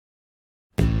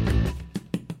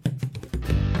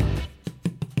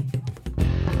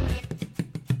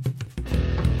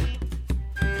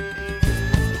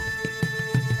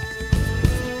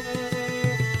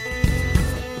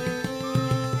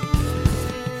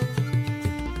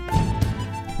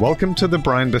Welcome to the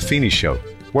Brian Buffini Show,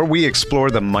 where we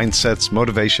explore the mindsets,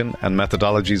 motivation, and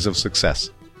methodologies of success.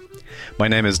 My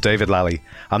name is David Lally.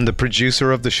 I'm the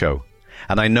producer of the show,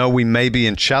 and I know we may be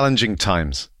in challenging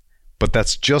times, but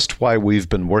that's just why we've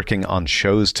been working on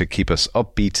shows to keep us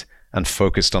upbeat and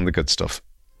focused on the good stuff.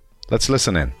 Let's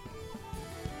listen in.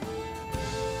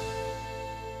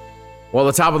 Well,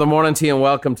 the top of the morning to you, and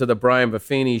welcome to the Brian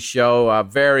Buffini Show.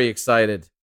 Very excited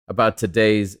about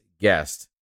today's guest.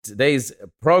 Today's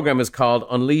program is called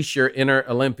Unleash Your Inner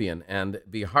Olympian, and it'd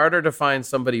be harder to find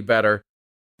somebody better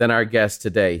than our guest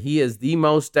today. He is the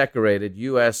most decorated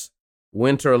U.S.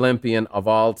 Winter Olympian of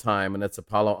all time, and it's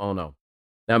Apolo Ohno.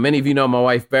 Now, many of you know my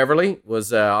wife, Beverly,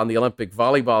 was on the Olympic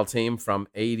volleyball team from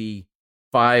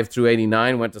 85 through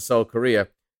 89, went to Seoul, Korea.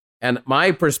 And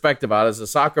my perspective on it as a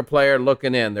soccer player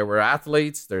looking in, there were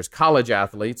athletes, there's college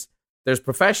athletes, there's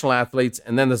professional athletes,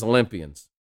 and then there's Olympians.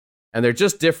 And they're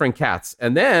just different cats.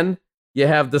 And then you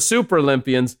have the Super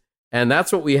Olympians, and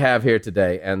that's what we have here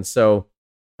today. And so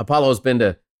Apolo's been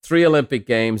to 3 Olympic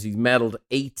Games. He's medaled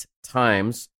 8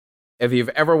 times. If you've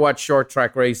ever watched short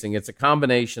track racing, it's a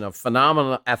combination of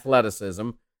phenomenal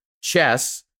athleticism,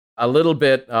 chess, a little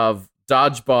bit of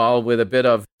dodgeball with a bit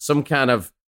of some kind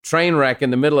of train wreck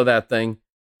in the middle of that thing.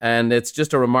 And it's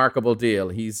just a remarkable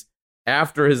deal.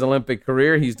 After his Olympic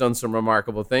career, he's done some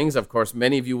remarkable things. Of course,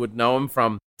 many of you would know him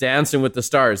from Dancing with the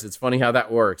Stars. It's funny how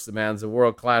that works. The man's a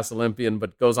world-class Olympian,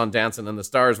 but goes on Dancing and the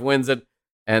Stars, wins it.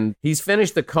 And he's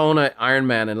finished the Kona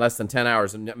Ironman in less than 10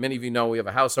 hours. And many of you know we have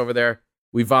a house over there.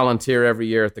 We volunteer every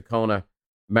year at the Kona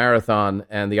Marathon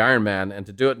and the Ironman. And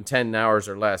to do it in 10 hours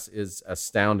or less is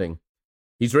astounding.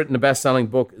 He's written the best-selling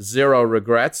book, Zero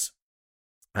Regrets.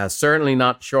 Certainly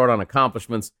not short on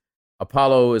accomplishments.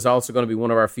 Apolo is also going to be one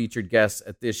of our featured guests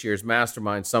at this year's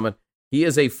Mastermind Summit. He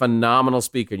is a phenomenal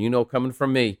speaker. You know, coming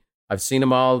from me, I've seen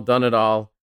him all, done it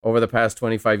all over the past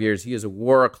 25 years. He is a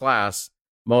world-class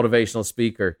motivational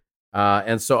speaker.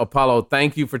 And so, Apolo,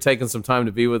 thank you for taking some time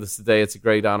to be with us today. It's a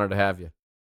great honor to have you.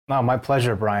 No, my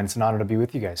pleasure, Brian. It's an honor to be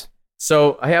with you guys.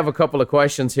 So I have a couple of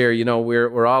questions here. You know,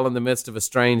 we're all in the midst of a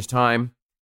strange time,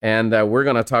 and we're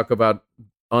going to talk about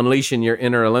unleashing your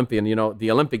inner Olympian. You know,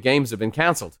 the Olympic Games have been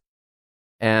canceled.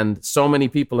 And so many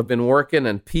people have been working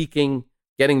and peaking,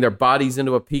 getting their bodies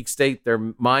into a peak state, their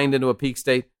mind into a peak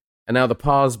state, and now the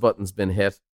pause button's been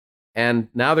hit. And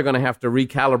now they're going to have to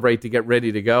recalibrate to get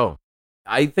ready to go.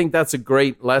 I think that's a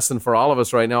great lesson for all of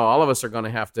us right now. All of us are going to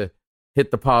have to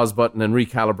hit the pause button and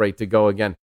recalibrate to go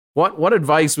again. What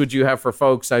advice would you have for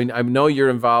folks? I know you're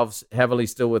involved heavily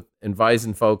still with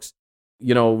advising folks,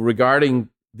 you know, regarding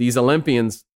these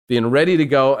Olympians being ready to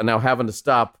go and now having to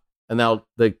stop. And now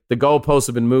the goalposts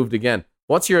have been moved again.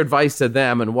 What's your advice to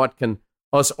them, and what can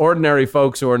us ordinary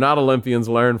folks who are not Olympians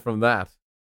learn from that?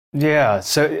 Yeah,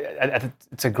 so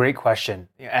it's a great question.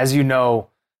 As you know,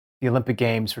 the Olympic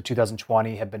Games for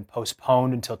 2020 have been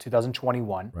postponed until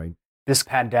 2021. Right. This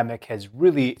pandemic has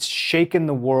really shaken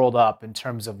the world up in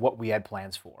terms of what we had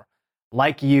plans for.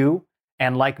 Like you,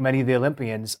 and like many of the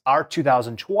Olympians, our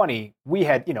 2020, we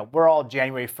had, we're all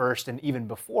January 1st, and even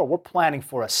before, we're planning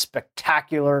for a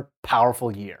spectacular,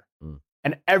 powerful year.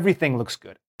 And everything looks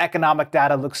good. Economic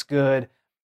data looks good.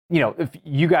 You know, if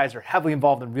you guys are heavily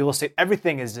involved in real estate,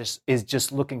 everything is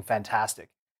just looking fantastic.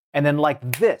 And then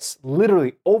like this,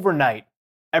 literally overnight,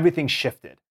 everything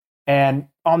shifted. And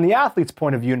on the athlete's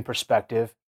point of view and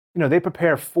perspective, they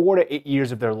prepare 4 to 8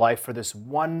 years of their life for this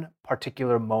one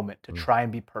particular moment to try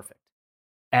and be perfect.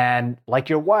 And like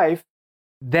your wife,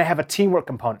 they have a teamwork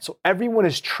component. So everyone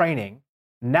is training.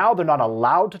 Now they're not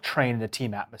allowed to train in a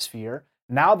team atmosphere.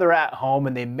 Now they're at home,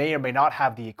 and they may or may not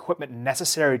have the equipment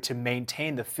necessary to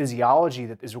maintain the physiology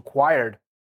that is required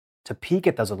to peak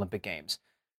at those Olympic Games.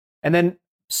 And then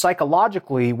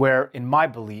psychologically, where in my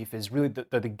belief is really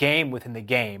the game within the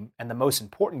game and the most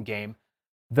important game,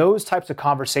 those types of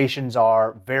conversations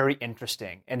are very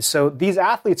interesting. And so these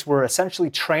athletes were essentially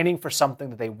training for something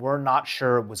that they were not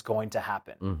sure was going to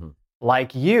happen. Mm-hmm.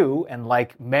 Like you and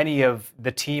like many of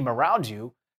the team around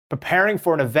you, preparing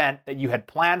for an event that you had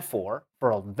planned for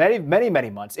many, many, many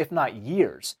months, if not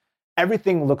years.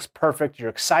 Everything looks perfect. You're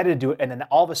excited to do it. And then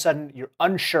all of a sudden you're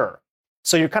unsure.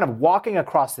 So you're kind of walking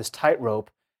across this tightrope.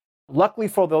 Luckily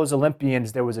for those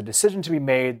Olympians, there was a decision to be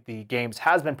made. The games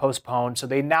has been postponed, so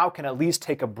they now can at least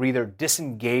take a breather,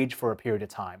 disengage for a period of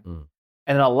time,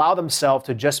 and then allow themselves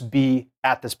to just be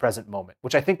at this present moment,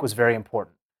 which I think was very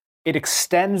important. It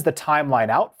extends the timeline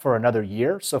out for another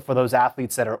year. So for those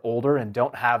athletes that are older and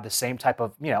don't have the same type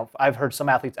of, I've heard some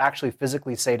athletes actually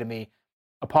physically say to me,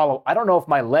 Apolo, I don't know if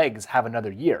my legs have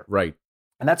another year. Right.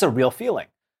 And that's a real feeling.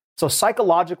 So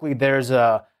psychologically, there's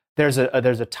a there's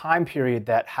a time period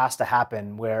that has to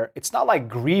happen where it's not like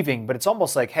grieving, but it's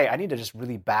almost like, hey, I need to just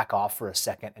really back off for a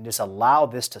second and just allow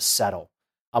this to settle,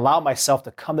 allow myself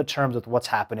to come to terms with what's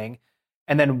happening.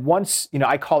 And then once,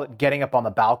 I call it getting up on the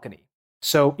balcony.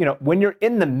 So, when you're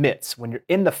in the midst, when you're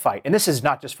in the fight, and this is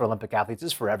not just for Olympic athletes,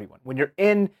 this is for everyone. When you're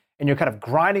in and you're kind of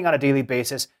grinding on a daily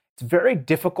basis, it's very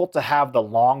difficult to have the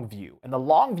long view. And the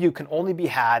long view can only be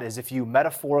had as if you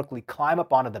metaphorically climb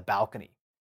up onto the balcony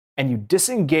and you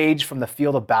disengage from the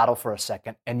field of battle for a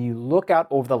second and you look out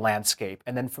over the landscape.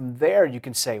 And then from there, you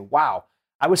can say, wow,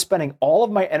 I was spending all of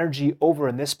my energy over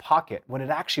in this pocket when it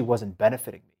actually wasn't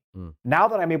benefiting me. Now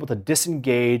that I'm able to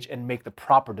disengage and make the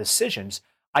proper decisions,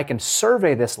 I can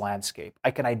survey this landscape.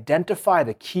 I can identify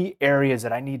the key areas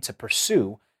that I need to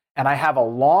pursue, and I have a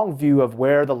long view of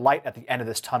where the light at the end of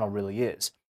this tunnel really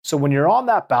is. So when you're on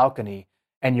that balcony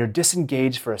and you're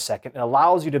disengaged for a second, it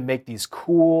allows you to make these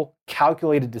cool,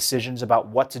 calculated decisions about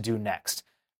what to do next.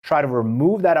 Try to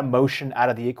remove that emotion out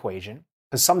of the equation,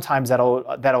 because sometimes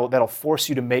that'll force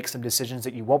you to make some decisions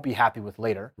that you won't be happy with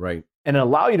later. Right. And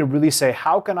allow you to really say,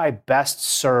 how can I best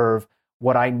serve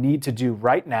what I need to do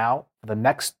right now for the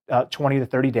next 20 to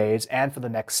 30 days and for the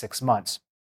next 6 months?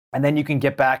 And then you can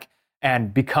get back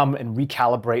and become and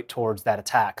recalibrate towards that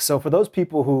attack. So for those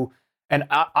people who, and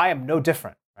I am no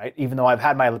different, right? Even though I've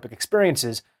had my Olympic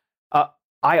experiences,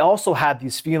 I also had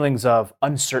these feelings of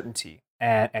uncertainty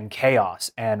and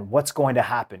chaos and what's going to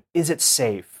happen. Is it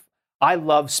safe? I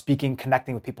love speaking,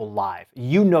 connecting with people live.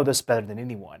 You know this better than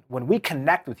anyone. When we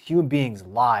connect with human beings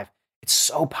live, it's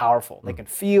so powerful. They can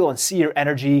feel and see your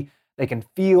energy. They can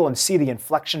feel and see the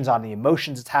inflections on the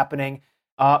emotions that's happening.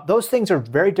 Those things are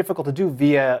very difficult to do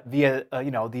via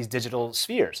these digital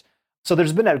spheres. So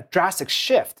there's been a drastic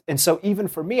shift. And so even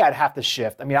for me, I'd have to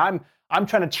shift. I mean, I'm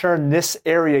trying to turn this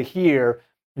area here.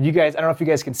 You guys, I don't know if you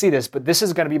guys can see this, but this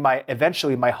is going to be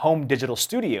eventually my home digital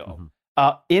studio.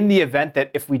 In the event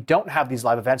that if we don't have these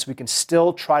live events, we can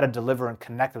still try to deliver and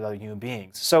connect with other human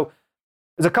beings. So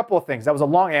there's a couple of things. That was a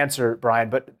long answer, Brian,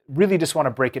 but really just want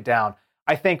to break it down.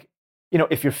 I think,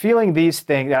 if you're feeling these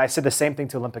things, and I said the same thing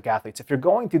to Olympic athletes, if you're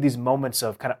going through these moments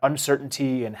of kind of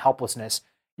uncertainty and helplessness,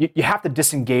 you have to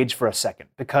disengage for a second,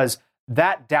 because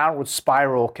that downward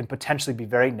spiral can potentially be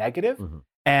very negative.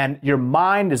 And your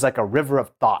mind is like a river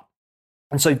of thought.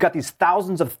 And so you've got these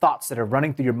thousands of thoughts that are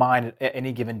running through your mind at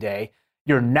any given day.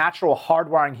 Your natural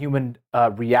hardwiring human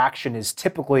reaction is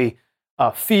typically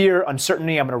fear,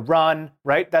 uncertainty, I'm going to run,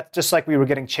 right? That's just like we were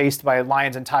getting chased by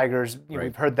lions and tigers. Right.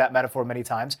 We've heard that metaphor many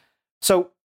times.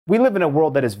 So we live in a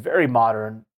world that is very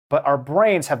modern, but our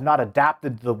brains have not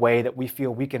adapted to the way that we feel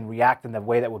we can react in the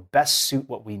way that would best suit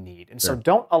what we need. And so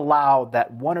don't allow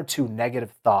that one or two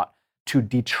negative thought to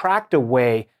detract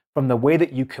away from the way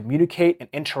that you communicate and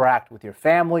interact with your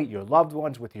family, your loved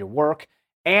ones, with your work,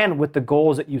 and with the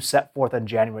goals that you set forth on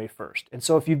January 1st. And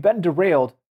so if you've been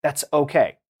derailed, that's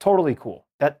okay. Totally cool.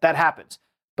 That happens.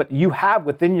 But you have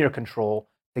within your control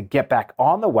to get back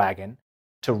on the wagon,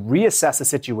 to reassess the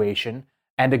situation,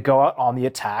 and to go out on the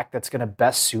attack that's going to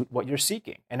best suit what you're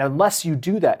seeking. And unless you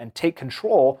do that and take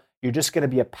control, you're just going to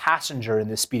be a passenger in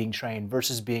this speeding train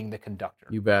versus being the conductor.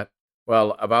 You bet.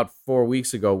 Well, about 4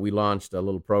 weeks ago, we launched a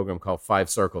little program called 5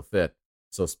 Circle Fit.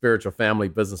 So spiritual, family,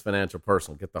 business, financial,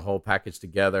 personal. Get the whole package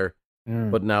together,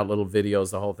 putting out little videos,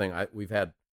 the whole thing. We've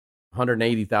had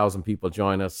 180,000 people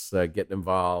join us, getting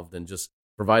involved, and just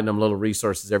providing them little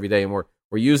resources every day. And we're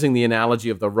using the analogy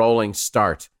of the rolling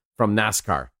start from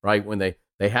NASCAR, right? When they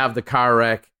have the car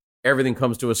wreck, everything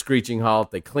comes to a screeching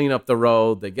halt. They clean up the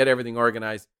road. They get everything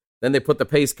organized. Then they put the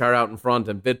pace car out in front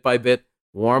and bit by bit,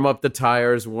 warm up the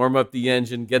tires, warm up the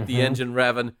engine, get the engine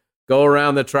revving, go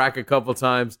around the track a couple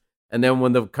times. And then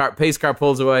when the pace car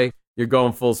pulls away, you're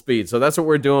going full speed. So that's what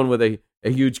we're doing with a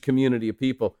huge community of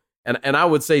people. And I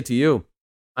would say to you,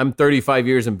 I'm 35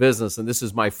 years in business, and this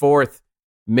is my 4th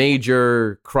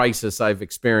major crisis I've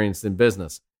experienced in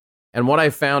business. And what I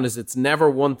found is it's never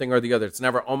one thing or the other. It's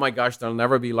never, oh my gosh, there'll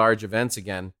never be large events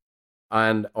again.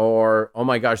 Or, oh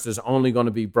my gosh, there's only going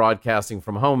to be broadcasting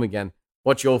from home again.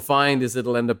 What you'll find is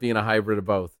it'll end up being a hybrid of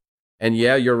both. And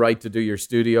yeah, you're right to do your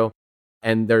studio.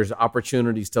 And there's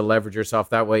opportunities to leverage yourself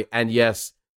that way. And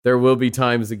yes, there will be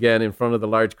times again in front of the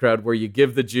large crowd where you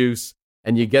give the juice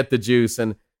and you get the juice.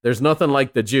 And there's nothing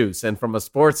like the juice. And from a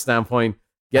sports standpoint,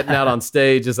 getting out on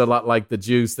stage is a lot like the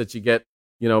juice that you get,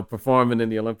 performing in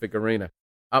the Olympic arena.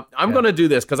 I'm going to do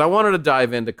this because I wanted to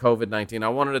dive into COVID-19. I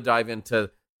wanted to dive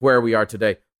into where we are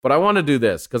today. But I want to do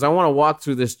this because I want to walk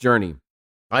through this journey.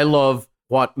 I love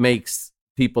what makes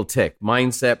people tick: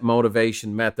 mindset,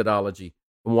 motivation, methodology,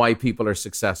 and why people are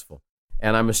successful.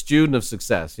 And I'm a student of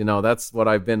success. That's what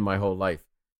I've been my whole life.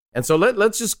 And so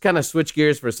let's just kind of switch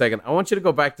gears for a second. I want you to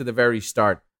go back to the very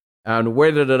start. And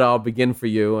where did it all begin for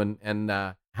you? And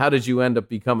how did you end up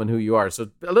becoming who you are? So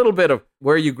a little bit of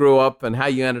where you grew up and how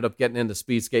you ended up getting into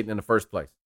speed skating in the first place.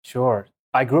 Sure.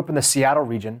 I grew up in the Seattle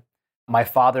region. My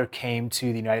father came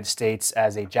to the United States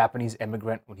as a Japanese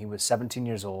immigrant when he was 17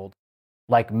 years old.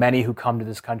 Like many who come to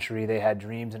this country, they had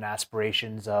dreams and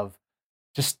aspirations of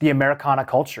just the Americana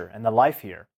culture and the life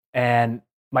here. And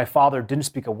my father didn't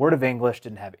speak a word of English,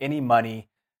 didn't have any money,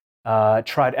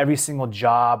 tried every single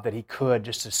job that he could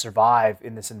just to survive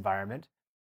in this environment.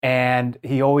 And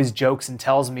he always jokes and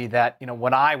tells me that,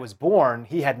 when I was born,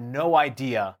 he had no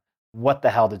idea what the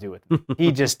hell to do with me.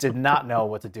 He just did not know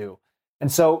what to do.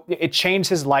 And so it changed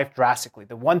his life drastically.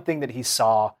 The one thing that he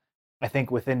saw, I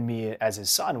think, within me as his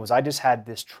son was I just had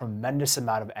this tremendous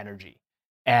amount of energy.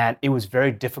 And it was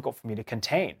very difficult for me to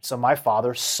contain. So my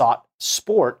father sought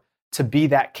sport to be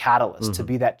that catalyst, to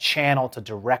be that channel to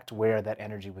direct where that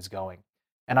energy was going.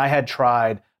 And I had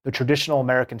tried the traditional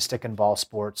American stick and ball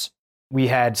sports. We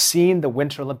had seen the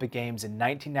Winter Olympic Games in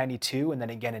 1992 and then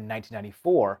again in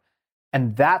 1994.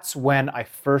 And that's when I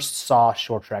first saw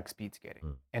short track speed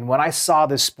skating. And when I saw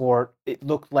this sport, it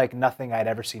looked like nothing I'd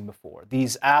ever seen before.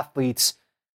 These athletes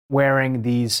wearing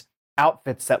these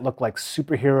outfits that look like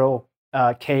superhero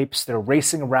capes. They're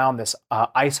racing around this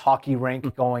ice hockey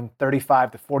rink going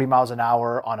 35 to 40 miles an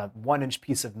hour on a 1-inch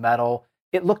piece of metal.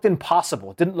 It looked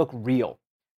impossible. It didn't look real.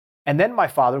 And then my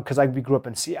father, because we grew up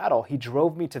in Seattle, he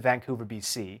drove me to Vancouver,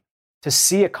 BC to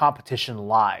see a competition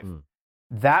live.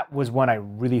 That was when I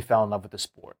really fell in love with the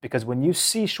sport. Because when you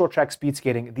see short track speed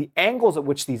skating, the angles at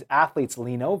which these athletes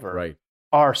lean over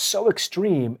are so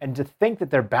extreme. And to think that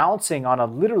they're balancing on a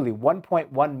literally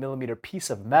 1.1 millimeter piece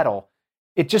of metal,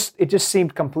 it just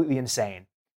seemed completely insane.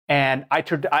 And I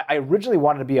originally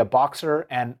wanted to be a boxer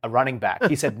and a running back.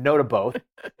 He said no to both.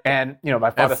 And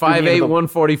my father at 5'8",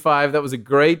 145, that was a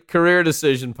great career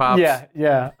decision, Pops.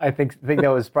 Yeah. I think that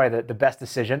was probably the best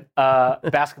decision.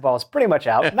 Basketball is pretty much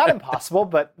out. Not impossible,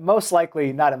 but most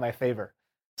likely not in my favor.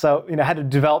 So I had to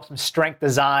develop some strength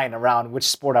design around which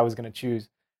sport I was going to choose.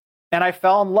 And I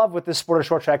fell in love with this sport of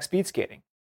short track speed skating.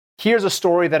 Here's a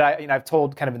story that I've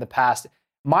told kind of in the past.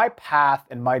 My path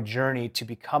and my journey to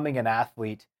becoming an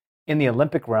athlete in the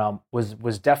Olympic realm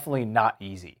was definitely not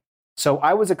easy. So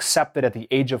I was accepted at the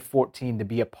age of 14 to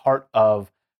be a part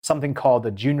of something called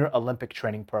the Junior Olympic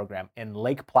Training Program in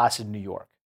Lake Placid, New York.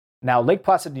 Now, Lake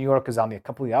Placid, New York is on the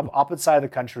completely opposite side of the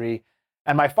country.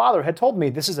 And my father had told me,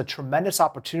 this is a tremendous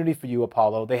opportunity for you,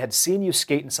 Apolo. They had seen you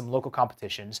skate in some local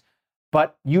competitions,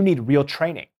 but you need real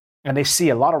training. And they see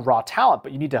a lot of raw talent,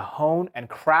 but you need to hone and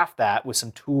craft that with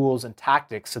some tools and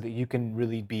tactics so that you can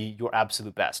really be your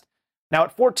absolute best. Now,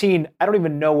 at 14, I don't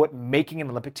even know what making an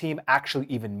Olympic team actually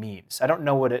even means. I don't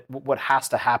know what has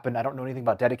to happen. I don't know anything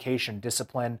about dedication,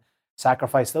 discipline,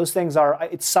 sacrifice. Those things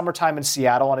it's summertime in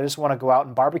Seattle, and I just want to go out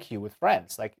and barbecue with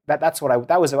friends. Like that was what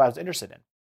I was interested in.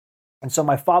 And so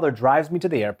my father drives me to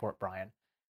the airport, Brian,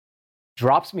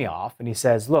 drops me off, and he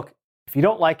says, look, if you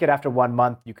don't like it after 1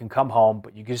 month, you can come home,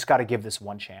 but you just got to give this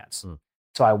one chance.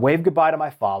 So I wave goodbye to my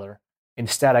father.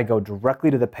 Instead, I go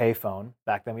directly to the payphone.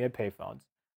 Back then we had payphones.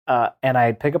 And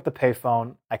I pick up the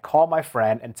payphone. I call my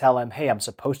friend and tell him, hey, I'm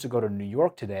supposed to go to New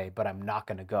York today, but I'm not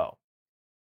going to go.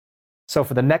 So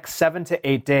for the next 7 to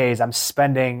 8 days, I'm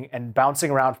spending and bouncing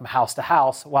around from house to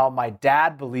house while my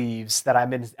dad believes that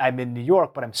I'm in New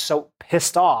York, but I'm so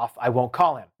pissed off, I won't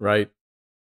call him. Right.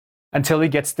 Until he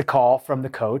gets the call from the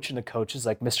coach, and the coach is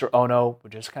like, Mr. Ohno, we're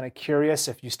just kind of curious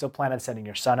if you still plan on sending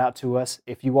your son out to us.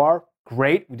 If you are,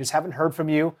 great. We just haven't heard from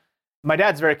you. My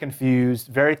dad's very confused,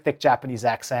 very thick Japanese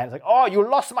accent. He's like, oh, you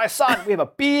lost my son. We have a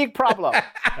big problem,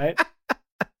 right?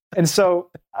 And so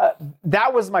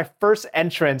that was my first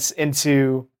entrance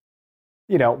into,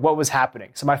 what was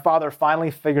happening. So my father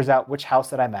finally figures out which house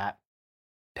that I'm at,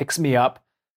 picks me up.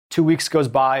 2 weeks goes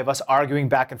by of us arguing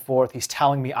back and forth. He's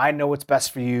telling me, I know what's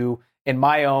best for you. In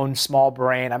my own small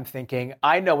brain, I'm thinking,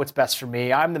 I know what's best for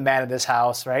me. I'm the man of this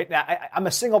house, right? Now, I'm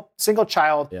a single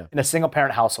child in a single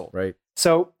parent household. Right.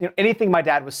 So anything my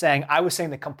dad was saying, I was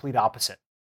saying the complete opposite.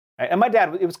 Right? And my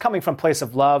dad, it was coming from a place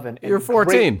of love. And you're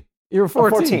 14. You're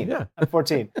 14. I'm 14. Yeah. I'm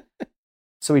 14.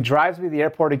 So he drives me to the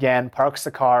airport again, parks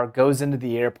the car, goes into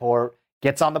the airport,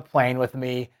 gets on the plane with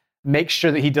me, makes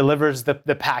sure that he delivers the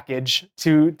package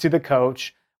to the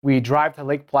coach. We drive to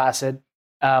Lake Placid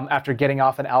after getting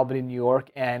off in Albany, New York,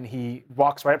 and he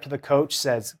walks right up to the coach,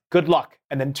 says, good luck,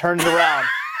 and then turns around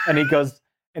and he goes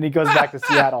back to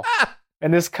Seattle.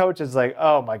 And this coach is like,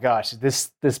 oh my gosh,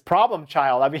 this problem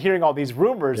child. I've been hearing all these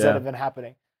rumors that have been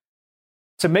happening.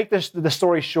 To make the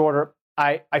story shorter,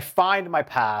 I find my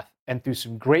path and through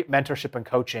some great mentorship and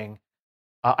coaching,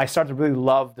 I started to really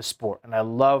love the sport, and I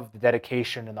loved the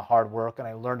dedication and the hard work, and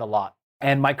I learned a lot.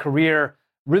 And my career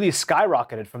really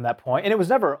skyrocketed from that point. And it was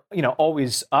never,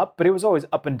 always up, but it was always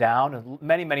up and down, and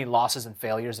many, many losses and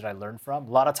failures that I learned from. A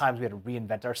lot of times we had to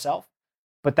reinvent ourselves.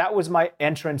 But that was my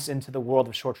entrance into the world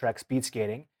of short track speed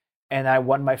skating. And I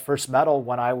won my first medal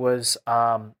when I was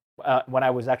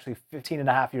actually 15 and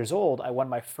a half years old. I won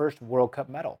my first World Cup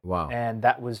medal. Wow. And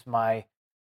that was my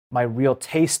real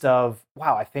taste of,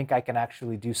 wow, I think I can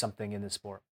actually do something in this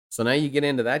sport. So now you get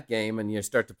into that game and you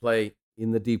start to play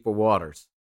in the deeper waters,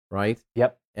 right?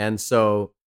 Yep. And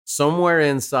so somewhere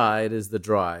inside is the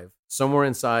drive. Somewhere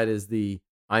inside is the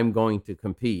I'm going to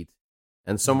compete.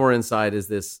 And somewhere inside is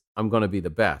this I'm going to be the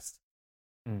best.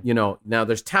 Now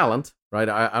there's talent, right?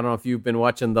 I don't know if you've been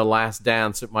watching The Last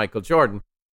Dance with Michael Jordan.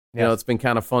 Yes. It's been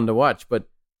kind of fun to watch. But,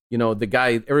 the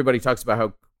guy, everybody talks about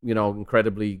how,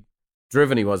 incredibly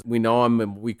driven he was. We know him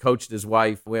and we coached his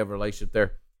wife. We have a relationship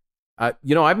there.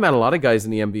 I've met a lot of guys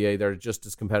in the NBA that are just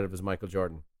as competitive as Michael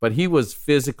Jordan, but he was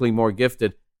physically more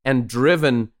gifted and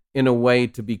driven in a way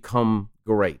to become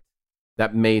great.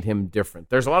 That made him different.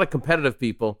 There's a lot of competitive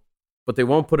people, but they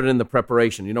won't put it in the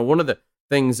preparation. One of the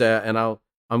things, and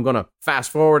I'm going to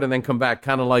fast forward and then come back,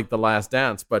 kind of like The Last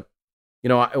Dance. But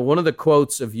one of the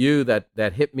quotes of you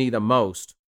that hit me the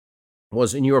most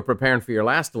was when you were preparing for your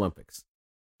last Olympics.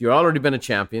 You've already been a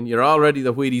champion. You're already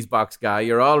the Wheaties box guy.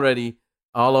 You're already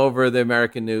all over the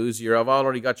American news. You've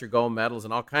already got your gold medals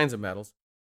and all kinds of medals.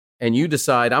 And you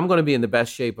decide, I'm going to be in the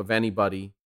best shape of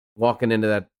anybody walking into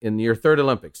that in your third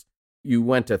Olympics. You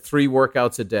went to 3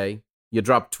 workouts a day. You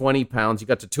dropped 20 pounds. You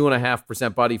got to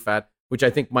 2.5% body fat, which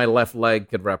I think my left leg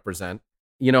could represent.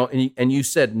 And you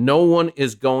said, no one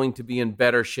is going to be in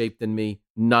better shape than me,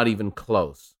 not even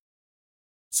close.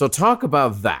 So talk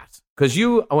about that. Because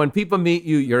when people meet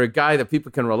you, you're a guy that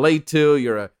people can relate to.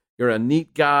 You're a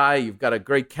neat guy. You've got a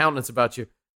great countenance about you.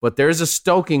 But there's a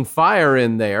stoking fire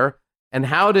in there. And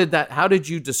how did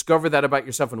you discover that about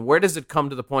yourself? And where does it come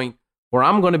to the point where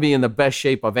I'm going to be in the best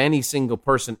shape of any single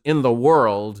person in the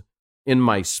world in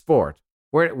my sport?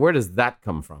 Where does that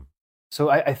come from? So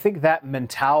I think that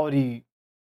mentality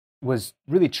was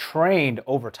really trained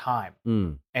over time.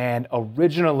 And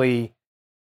originally,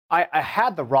 I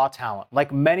had the raw talent.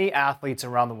 Like many athletes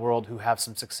around the world who have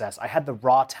some success, I had the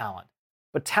raw talent.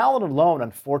 But talent alone,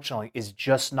 unfortunately, is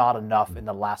just not enough in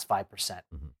the last 5%.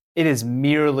 Mm-hmm. It is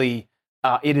merely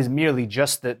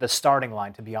just the starting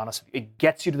line, to be honest with you. It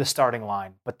gets you to the starting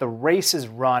line, but the race is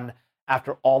run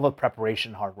after all the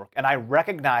preparation and hard work. And I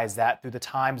recognize that through the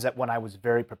times that when I was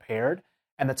very prepared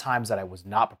and the times that I was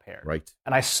not prepared. Right.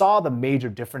 And I saw the major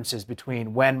differences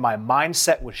between when my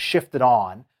mindset was shifted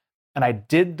on and I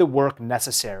did the work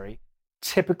necessary.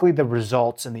 Typically, the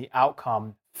results and the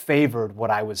outcome favored what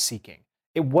I was seeking.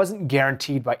 It wasn't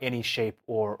guaranteed by any shape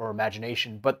or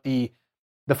imagination, but the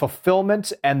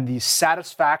fulfillment and the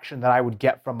satisfaction that I would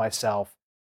get from myself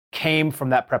came from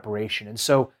that preparation. And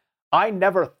so I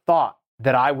never thought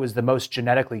that I was the most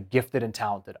genetically gifted and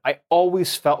talented. I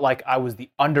always felt like I was the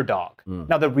underdog.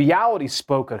 Now, the reality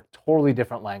spoke a totally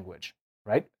different language,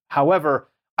 right? However,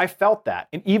 I felt that.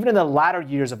 And even in the latter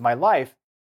years of my life,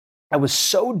 I was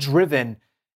so driven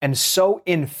and so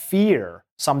in fear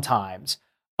sometimes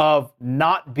of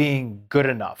not being good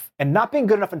enough, and not being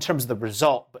good enough in terms of the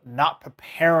result, but not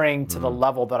preparing to the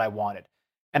level that I wanted.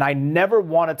 And I never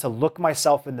wanted to look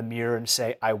myself in the mirror and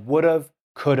say, I would have,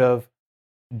 could have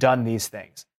done these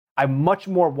things. I much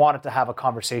more wanted to have a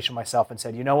conversation with myself and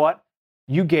said, you know what?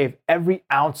 You gave every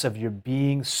ounce of your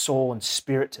being, soul, and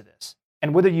spirit to this.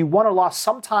 And whether you won or lost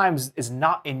sometimes is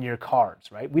not in your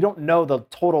cards, right? We don't know the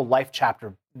total life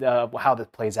chapter, how this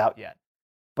plays out yet.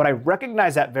 But I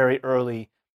recognized that very early.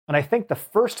 And I think the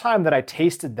first time that I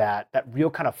tasted that real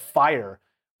kind of fire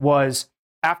was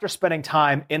after spending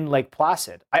time in Lake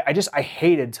Placid. I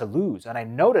hated to lose. And I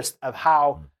noticed of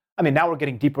how, now we're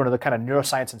getting deeper into the kind of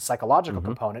neuroscience and psychological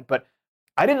component, but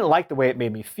I didn't like the way it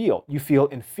made me feel. You feel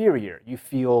inferior. You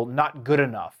feel not good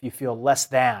enough. You feel less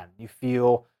than. You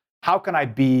feel, how can I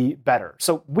be better?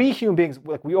 So we human beings,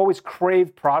 we always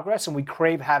crave progress and we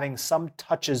crave having some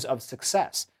touches of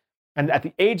success. And at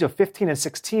the age of 15 and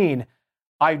 16,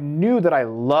 I knew that I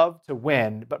loved to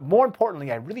win, but more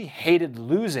importantly, I really hated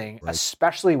losing,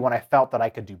 especially when I felt that I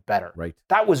could do better. Right.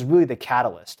 That was really the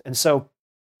catalyst. And so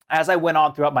as I went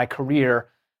on throughout my career,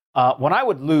 when I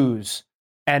would lose,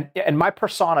 and my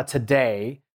persona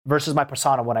today versus my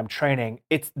persona when I'm training,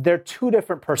 they're two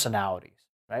different personalities,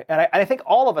 right? And I think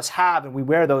all of us have, and we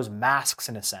wear those masks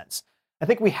in a sense. I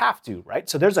think we have to, right?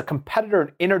 So there's a competitor,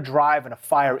 an inner drive, and a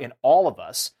fire in all of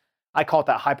us. I call it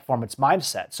that high performance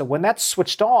mindset. So when that's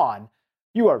switched on,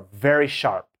 you are very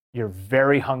sharp, you're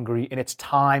very hungry, and it's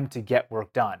time to get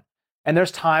work done. And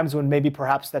there's times when maybe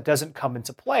perhaps that doesn't come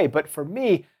into play. But for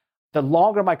me, the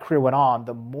longer my career went on,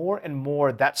 the more and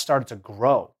more that started to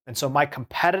grow. And so my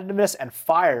competitiveness and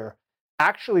fire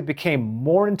actually became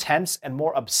more intense and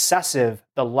more obsessive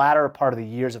the latter part of the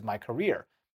years of my career.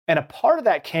 And a part of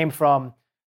that came from,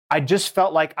 I just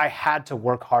felt like I had to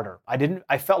work harder.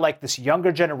 I felt like this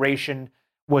younger generation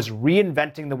was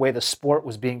reinventing the way the sport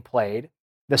was being played,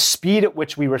 the speed at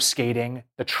which we were skating,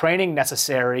 the training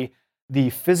necessary, the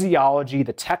physiology,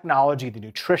 the technology, the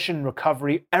nutrition,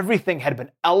 recovery, everything had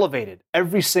been elevated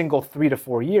every single 3 to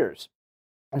 4 years.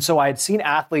 And so I had seen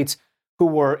athletes who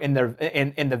were in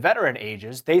the veteran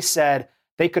ages. They said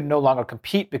they could no longer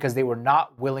compete because they were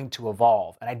not willing to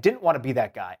evolve. And I didn't want to be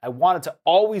that guy. I wanted to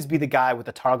always be the guy with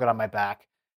the target on my back.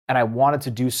 And I wanted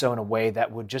to do so in a way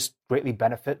that would just greatly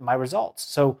benefit my results.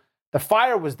 So the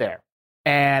fire was there.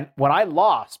 And when I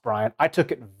lost, Brian, I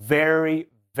took it very,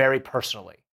 very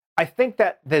personally. I think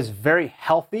that there's very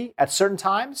healthy at certain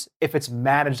times if it's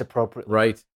managed appropriately.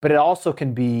 Right. But it also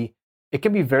can be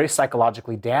very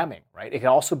psychologically damning, right? It can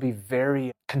also be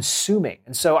very consuming.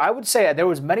 And so I would say there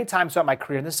was many times throughout my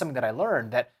career, and this is something that I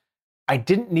learned, that I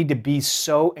didn't need to be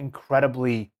so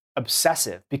incredibly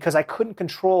obsessive because I couldn't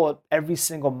control every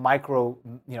single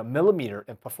millimeter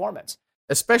of performance.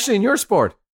 Especially in your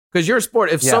sport. Because your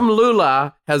sport, if some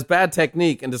Lula has bad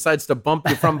technique and decides to bump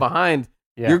you from behind,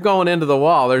 you're going into the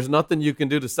wall. There's nothing you can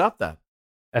do to stop that.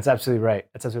 That's absolutely right.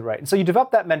 And so you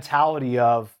develop that mentality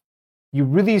of, you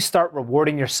really start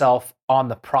rewarding yourself on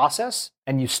the process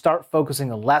and you start focusing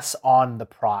less on the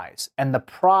prize. And the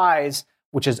prize,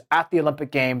 which is at the Olympic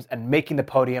Games and making the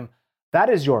podium, that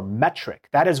is your metric.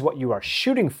 That is what you are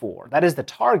shooting for. That is the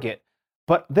target.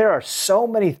 But there are so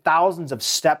many thousands of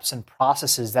steps and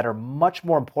processes that are much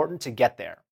more important to get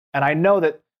there. And I know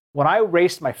that when I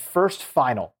raced my first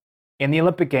final in the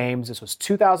Olympic Games, this was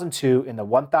 2002 in the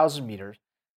 1,000 meters,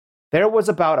 there was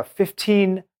about a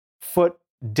 15-foot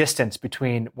distance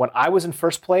between when I was in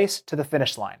first place to the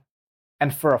finish line.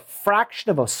 And for a fraction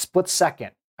of a split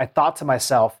second, I thought to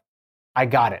myself, I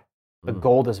got it. The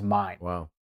gold is mine. Wow.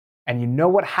 And you know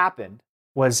what happened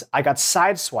was I got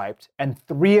sideswiped and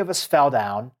 3 of us fell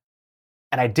down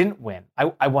and I didn't win.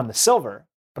 I won the silver,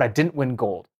 but I didn't win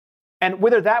gold. And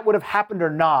whether that would have happened or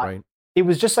not, it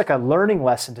was just like a learning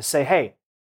lesson to say, hey,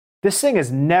 this thing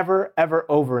is never, ever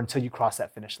over until you cross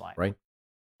that finish line. Right.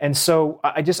 And so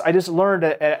I just learned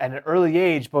at an early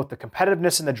age, both the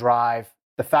competitiveness and the drive,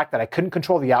 the fact that I couldn't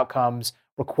control the outcomes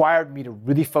required me to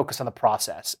really focus on the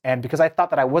process. And because I thought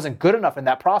that I wasn't good enough in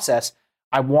that process,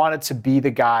 I wanted to be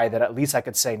the guy that at least I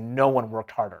could say no one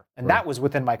worked harder. And that was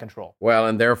within my control. Well,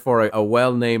 and therefore a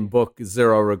well-named book,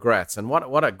 Zero Regrets. And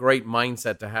what a great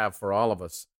mindset to have for all of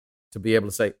us to be able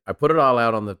to say, I put it all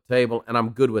out on the table and I'm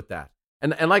good with that.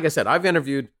 And like I said, I've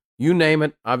interviewed, you name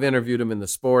it, I've interviewed them in the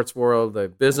sports world, the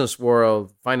business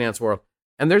world, finance world.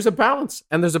 And there's a balance.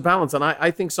 And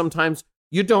I think sometimes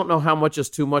you don't know how much is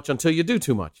too much until you do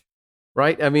too much.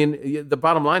 Right? I mean, the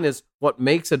bottom line is what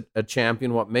makes a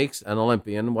champion, what makes an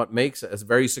Olympian, what makes a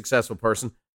very successful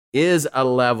person is a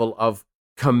level of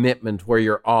commitment where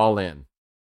you're all in.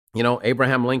 You know,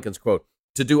 Abraham Lincoln's quote,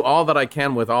 to do all that I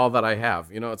can with all that I have.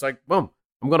 You know, it's like, boom,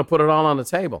 I'm going to put it all on the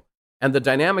table. And the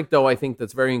dynamic, though, I think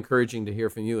that's very encouraging to hear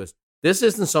from you is this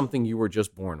isn't something you were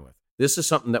just born with. This is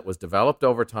something that was developed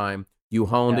over time. You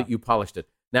honed it, you polished it.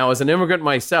 Now, as an immigrant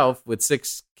myself with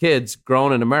 6 kids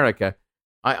grown in America,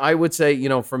 I would say, you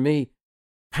know, for me,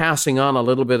 passing on a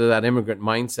little bit of that immigrant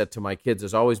mindset to my kids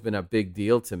has always been a big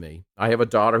deal to me. I have a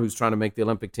daughter who's trying to make the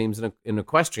Olympic teams in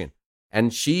equestrian.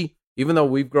 And she, even though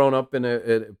we've grown up in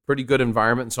a pretty good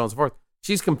environment and so on and so forth,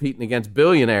 she's competing against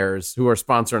billionaires who are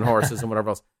sponsoring horses and whatever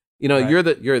else. You know, you're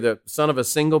the son of a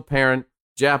single parent,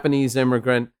 Japanese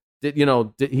immigrant. He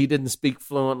didn't speak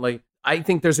fluently. I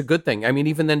think there's a good thing. I mean,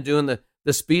 even then doing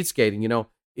the speed skating, you know,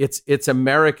 it's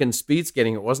American speed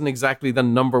skating. It wasn't exactly the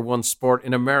number one sport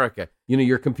in America. You know,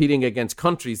 you're competing against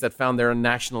countries that found their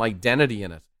national identity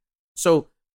in it. So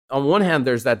on one hand,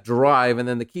 there's that drive, and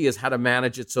then the key is how to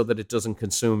manage it so that it doesn't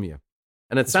consume you.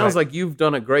 And it sounds like you've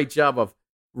done a great job of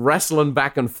wrestling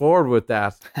back and forward with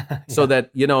that so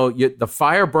that, you know, the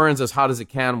fire burns as hot as it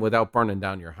can without burning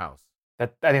down your house. I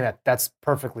think that's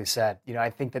perfectly said. You know, I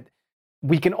think that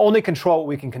we can only control what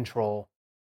we can control.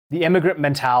 The immigrant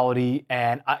mentality,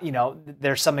 and you know,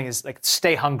 there's something is like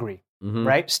stay hungry,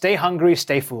 right? Stay hungry,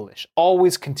 stay foolish.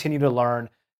 Always continue to learn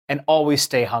and always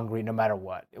stay hungry no matter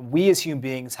what. We as human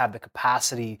beings have the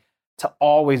capacity to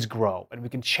always grow, and we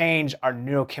can change our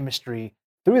neurochemistry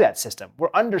through that system. We're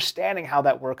understanding how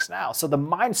that works now. So the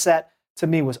mindset to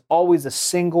me was always the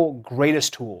single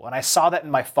greatest tool. And I saw that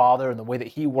in my father and the way that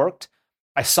he worked.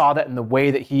 I saw that in the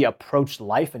way that he approached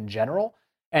life in general.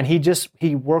 And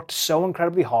he worked so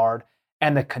incredibly hard,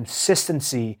 and the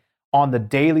consistency on the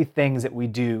daily things that we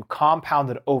do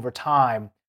compounded over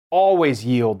time always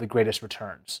yield the greatest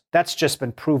returns. That's just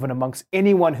been proven amongst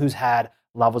anyone who's had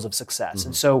levels of success. Mm-hmm.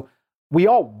 And so we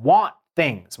all want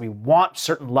things. We want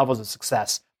certain levels of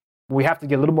success. We have to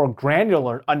get a little more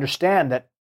granular and understand that,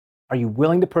 are you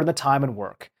willing to put in the time and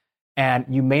work? And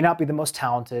you may not be the most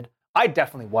talented. I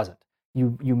definitely wasn't.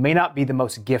 You may not be the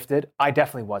most gifted. I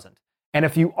definitely wasn't. And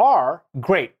if you are,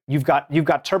 great. You've got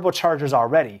turbochargers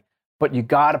already, but you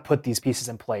got to put these pieces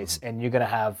in place, and you're going to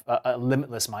have a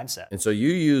limitless mindset. And so you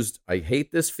used, I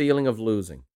hate this feeling of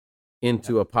losing,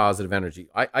 into a positive energy.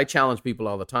 I challenge people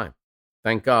all the time.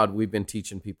 Thank God we've been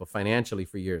teaching people financially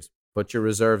for years. Put your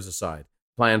reserves aside.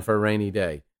 Plan for a rainy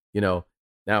day. Now,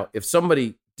 if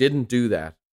somebody didn't do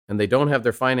that and they don't have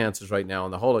their finances right now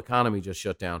and the whole economy just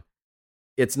shut down,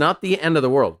 it's not the end of the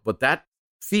world. But that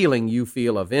feeling you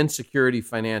feel of insecurity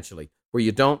financially, where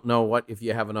you don't know if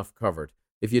you have enough covered,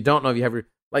 if you don't know if you have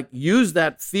use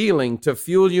that feeling to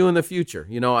fuel you in the future.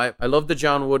 I love the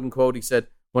John Wooden quote. He said,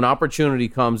 when opportunity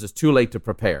comes, it's too late to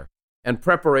prepare. And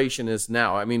preparation is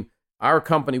now. I mean, our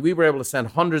company, we were able to send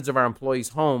hundreds of our employees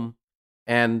home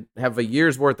and have a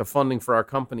year's worth of funding for our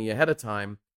company ahead of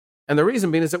time. And the reason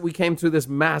being is that we came through this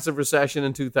massive recession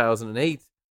in 2008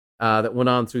 that went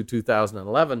on through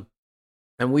 2011,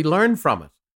 and we learned from it.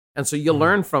 And so you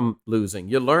learn from losing.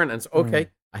 You learn, and so, okay,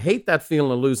 I hate that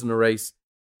feeling of losing a race.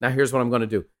 Now here's what I'm going to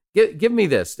do. Give me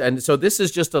this. And so this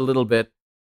is just a little bit,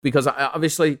 because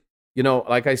obviously,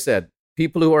 like I said,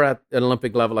 people who are at an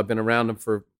Olympic level, I've been around them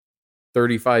for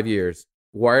 35 years,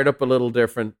 wired up a little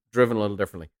different, driven a little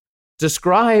differently.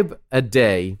 Describe a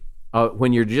day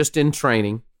when you're just in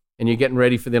training and you're getting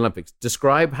ready for the Olympics.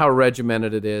 Describe how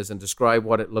regimented it is and describe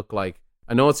what it looked like.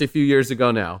 I know it's a few years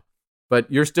ago now,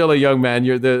 but you're still a young man.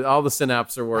 All the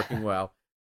synapses are working well.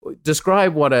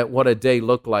 Describe what a day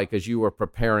looked like as you were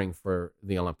preparing for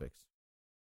the Olympics.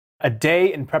 A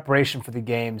day in preparation for the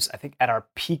games, I think at our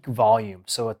peak volume,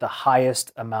 so at the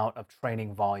highest amount of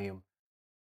training volume,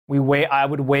 I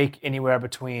would wake anywhere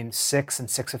between 6 and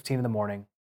 6:15 in the morning.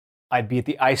 I'd be at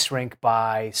the ice rink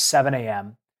by 7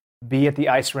 a.m., be at the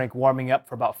ice rink warming up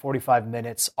for about 45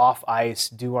 minutes, off ice,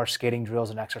 do our skating drills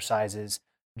and exercises,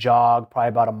 jog probably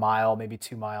about a mile, maybe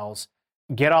 2 miles,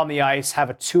 get on the ice, have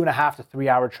a 2.5 to 3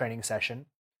 hour training session.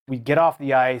 We'd get off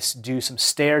the ice, do some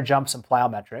stair jumps and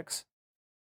plyometrics.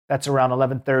 That's around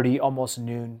 11:30, almost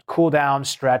noon. Cool down,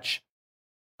 stretch.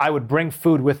 I would bring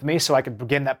food with me so I could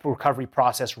begin that recovery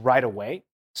process right away.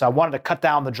 So I wanted to cut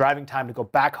down the driving time to go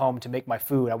back home to make my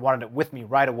food. I wanted it with me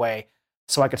right away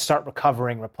so I could start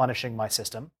recovering, replenishing my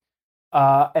system.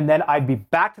 And then I'd be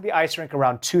back to the ice rink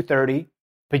around 2:30,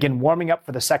 begin warming up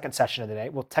for the second session of the day.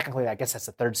 Well, technically, I guess that's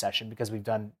the third session because we've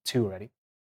done 2 already.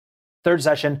 Third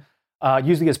session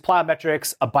usually is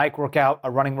plyometrics, a bike workout, a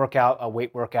running workout, a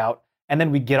weight workout. And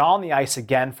then we get on the ice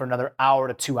again for another hour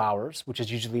to 2 hours, which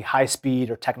is usually high speed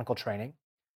or technical training.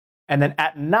 And then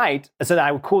at night,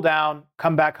 I would cool down,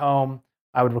 come back home,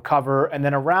 I would recover. And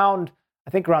then around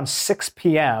 6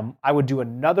 p.m., I would do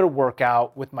another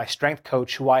workout with my strength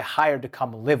coach, who I hired to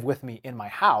come live with me in my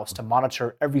house to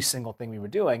monitor every single thing we were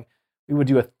doing. We would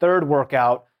do a third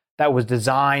workout that was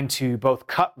designed to both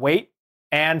cut weight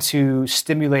and to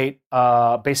stimulate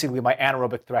basically my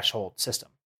anaerobic threshold system.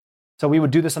 So we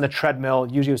would do this on the treadmill.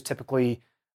 Usually it was typically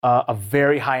a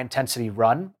very high intensity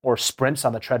run or sprints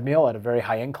on the treadmill at a very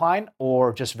high incline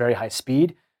or just very high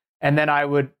speed. And then I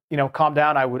would, calm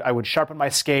down. I would sharpen my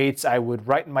skates. I would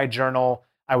write in my journal.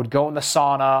 I would go in the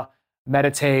sauna,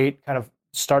 meditate, kind of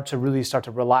start to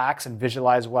relax and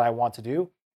visualize what I want to do.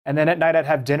 And then at night I'd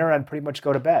have dinner and pretty much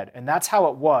go to bed. And that's how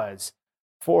it was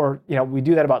for, we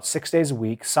do that about 6 days a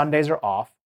week. Sundays are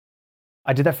off.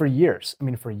 I did that for years.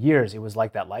 For years, it was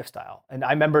like that lifestyle. And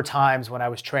I remember times when I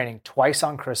was training twice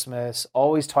on Christmas,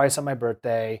 always twice on my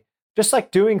birthday, just like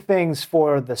doing things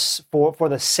for the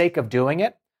sake of doing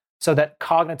it so that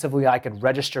cognitively I could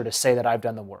register to say that I've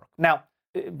done the work. Now,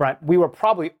 Brian, we were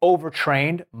probably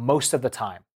overtrained most of the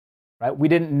time, right? We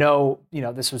didn't know,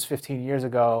 this was 15 years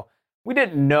ago. We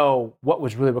didn't know what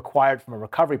was really required from a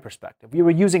recovery perspective. We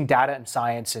were using data and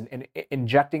science and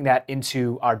injecting that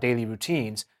into our daily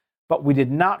routines, but we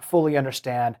did not fully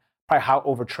understand probably how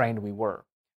overtrained we were.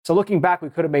 So looking back, we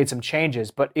could have made some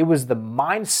changes, but it was the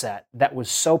mindset that was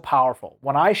so powerful.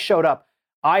 When I showed up,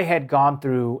 I had gone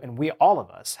through, and all of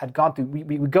us had gone through,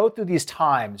 we would go through these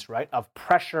times, right, of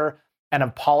pressure and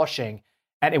of polishing.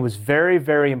 And it was very,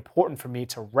 very important for me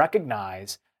to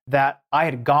recognize that I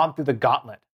had gone through the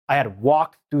gauntlet. I had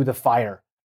walked through the fire,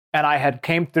 and I had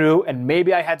came through, and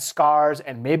maybe I had scars,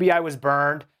 and maybe I was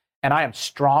burned, and I am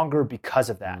stronger because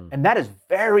of that. And that is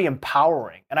very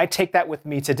empowering. And I take that with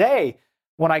me today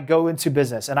when I go into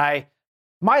business. And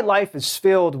my life is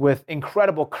filled with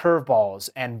incredible curveballs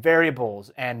and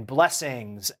variables and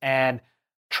blessings and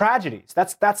tragedies.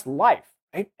 That's life.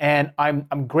 Right? And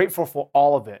I'm grateful for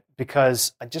all of it,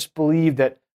 because I just believe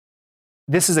that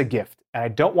this is a gift and I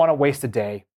don't want to waste a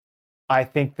day. I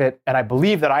think that, and I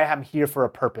believe that I am here for a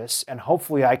purpose, and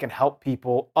hopefully I can help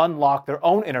people unlock their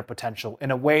own inner potential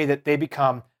in a way that they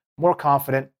become more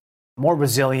confident, more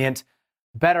resilient,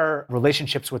 better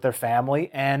relationships with their family,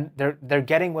 and they're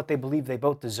getting what they believe they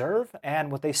both deserve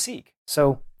and what they seek.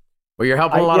 So well, you're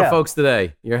helping a lot of folks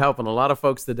today. You're helping a lot of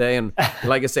folks today. And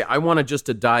like I say, I want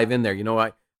to dive in there. You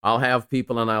know, I'll have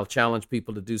people and I'll challenge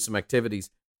people to do some activities.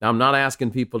 Now, I'm not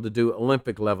asking people to do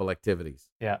Olympic level activities.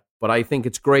 Yeah. But I think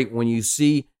it's great when you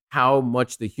see how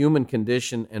much the human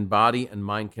condition and body and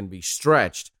mind can be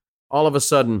stretched. All of a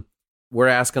sudden, we're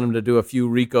asking them to do a few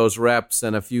Rico's reps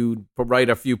and write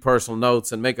a few personal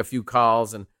notes and make a few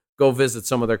calls and go visit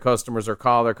some of their customers or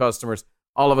call their customers.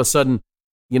 All of a sudden,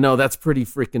 you know, that's pretty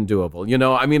freaking doable. You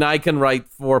know, I mean, I can write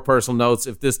 4 personal notes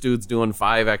if this dude's doing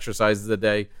 5 exercises a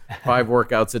day, 5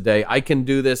 workouts a day. I can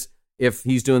do this if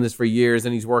he's doing this for years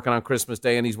and he's working on Christmas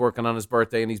Day and he's working on his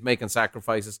birthday and he's making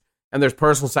sacrifices. And there's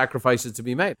personal sacrifices to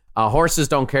be made. Horses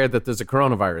don't care that there's a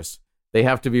coronavirus. They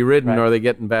have to be ridden or they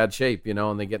get in bad shape, you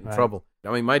know, and they get in trouble.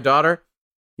 I mean, my daughter,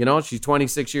 you know, she's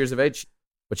 26 years of age,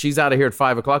 but she's out of here at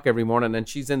 5 o'clock every morning, and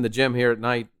she's in the gym here at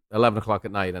night, 11 o'clock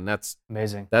at night. And that's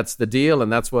amazing. That's the deal,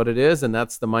 and that's what it is, and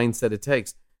that's the mindset it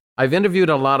takes. I've interviewed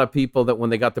a lot of people that when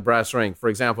they got the brass ring, for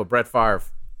example, Brett Favre,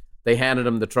 they handed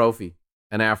him the trophy,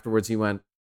 and afterwards he went,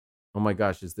 oh my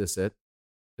gosh, is this it?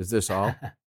 Is this all?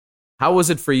 How was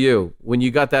it for you when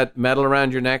you got that medal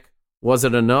around your neck? Was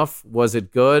it enough? Was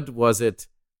it good? Was it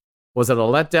a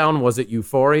letdown? Was it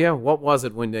euphoria? What was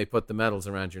it when they put the medals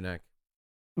around your neck?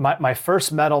 My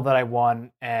first medal that I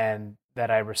won and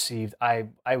that I received, I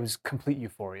was complete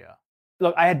euphoria.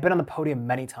 Look, I had been on the podium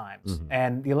many times,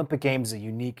 and the Olympic Games is a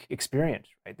unique experience,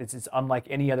 right? It's unlike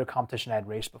any other competition I had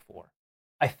raced before.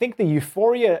 I think the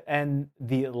euphoria and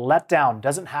the letdown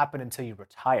doesn't happen until you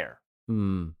retire.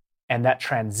 And that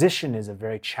transition is a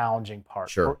very challenging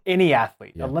part for any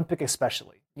athlete, Olympic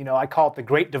especially. You know, I call it the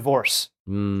great divorce.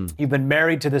 You've been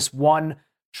married to this one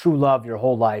true love your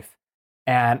whole life,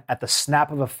 and at the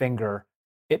snap of a finger,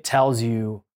 it tells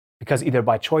you, because either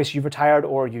by choice you've retired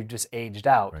or you just aged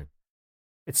out,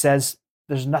 it says,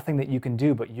 there's nothing that you can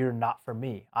do, but you're not for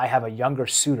me. I have a younger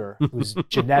suitor who's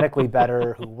genetically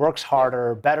better, who works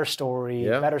harder, better story,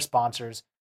 better sponsors,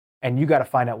 and you got to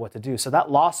find out what to do. So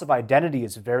that loss of identity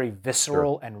is very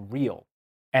visceral and real.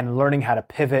 And learning how to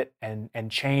pivot and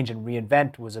change and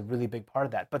reinvent was a really big part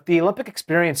of that. But the Olympic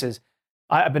experiences,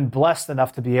 I've been blessed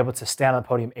enough to be able to stand on the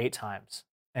podium 8 times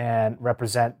and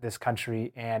represent this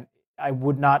country, and I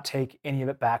would not take any of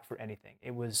it back for anything.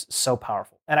 It was so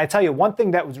powerful. And I tell you, one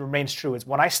thing that remains true is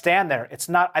when I stand there,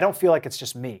 I don't feel like it's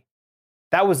just me.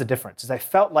 That was the difference, is I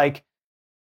felt like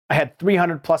I had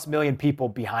 300 plus million people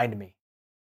behind me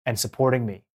and supporting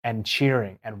me and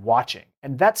cheering and watching.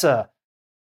 And that's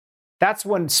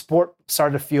when sport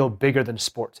started to feel bigger than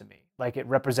sport to me. Like it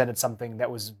represented something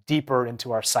that was deeper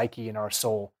into our psyche and our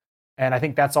soul. And I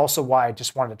think that's also why I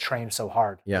just wanted to train so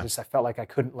hard. I felt like I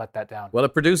couldn't let that down. Well,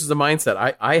 it produces a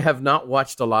mindset. I have not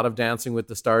watched a lot of Dancing with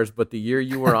the Stars, but the year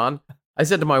you were on, I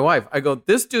said to my wife, I go,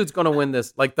 this dude's going to win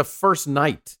this like the first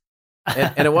night.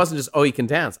 And it wasn't just, oh, he can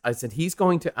dance. I said, he's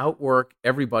going to outwork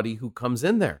everybody who comes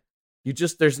in there.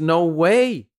 There's no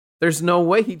way. There's no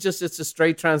way. It's a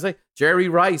straight translation. Jerry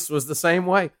Rice was the same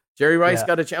way. Jerry Rice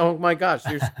got a oh my gosh.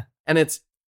 And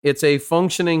it's a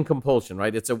functioning compulsion,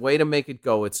 right? It's a way to make it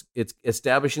go. It's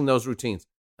establishing those routines.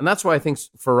 And that's why I think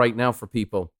for right now, for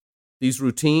people, these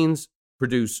routines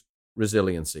produce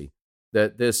resiliency.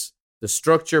 The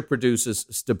structure produces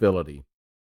stability.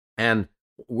 And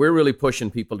we're really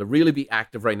pushing people to really be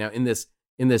active right now in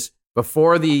this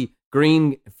before the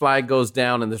green flag goes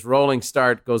down and this rolling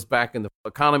start goes back and the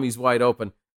economy's wide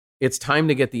open. It's time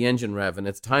to get the engine revving.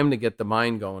 It's time to get the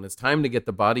mind going. It's time to get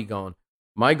the body going.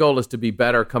 My goal is to be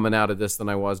better coming out of this than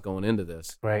I was going into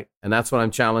this. Right. And that's what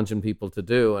I'm challenging people to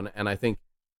do. And I think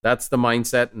that's the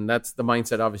mindset, and that's the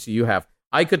mindset obviously you have.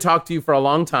 I could talk to you for a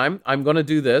long time. I'm going to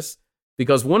do this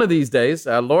because one of these days,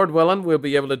 Lord willing, we'll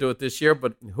be able to do it this year,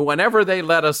 but whenever they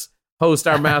let us host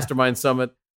our Mastermind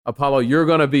Summit, Apolo, you're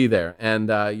going to be there. And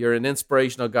you're an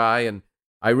inspirational guy, and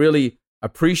I really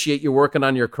appreciate you working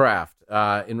on your craft.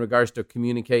 in regards to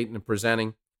communicating and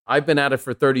presenting. I've been at it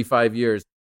for 35 years.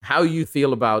 How you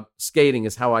feel about skating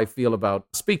is how I feel about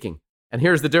speaking. And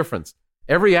here's the difference.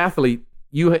 Every athlete,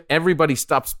 everybody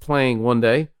stops playing one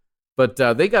day, but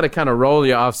they got to kind of roll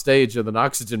you off stage with an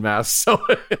oxygen mask. So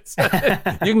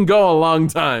you can go a long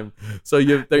time. So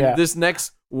this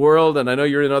next world, and I know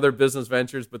you're in other business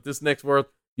ventures, but this next world,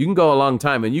 you can go a long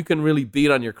time and you can really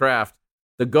beat on your craft.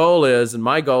 The goal is, and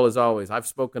my goal is always, I've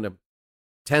spoken to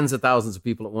tens of thousands of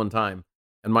people at one time,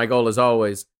 and my goal is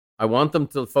always, I want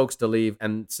folks to leave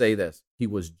and say this: he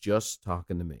was just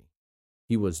talking to me.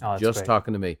 He was just great.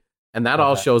 Talking to me. And that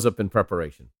all shows up in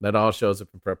preparation.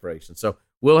 So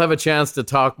we'll have a chance to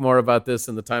talk more about this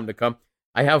in the time to come.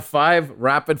 I have 5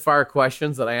 rapid fire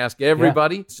questions that I ask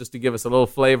everybody. It's just to give us a little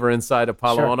flavor inside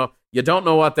Apolo Ohno. You don't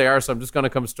know what they are, so I'm just going to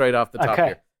come straight off the top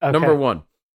here. Okay. Number 1,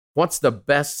 what's the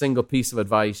best single piece of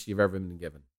advice you've ever been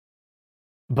given?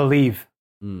 Believe.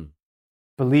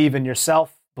 Believe in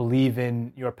yourself. Believe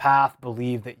in your path.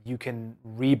 Believe that you can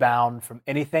rebound from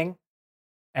anything.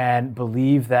 And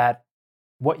believe that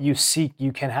what you seek,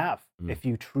 you can have if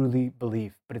you truly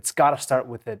believe. But it's got to start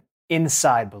with an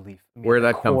inside belief. Where did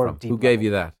that come from? Who gave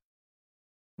you that?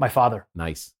 My father.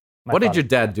 Nice. What did your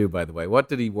dad do, by the way? What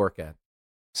did he work at?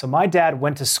 So my dad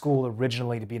went to school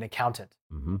originally to be an accountant.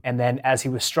 And then as he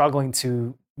was struggling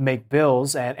to make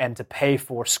bills and to pay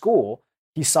for school,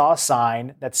 he saw a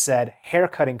sign that said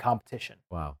haircutting competition.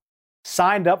 Wow.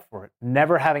 Signed up for it,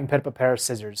 never having picked up a pair of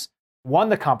scissors. Won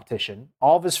the competition.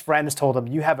 All of his friends told him,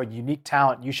 you have a unique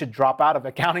talent. You should drop out of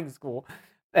accounting school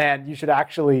and you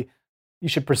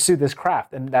should pursue this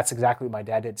craft. And that's exactly what my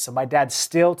dad did. So my dad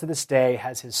still to this day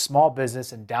has his small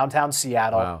business in downtown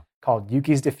Seattle called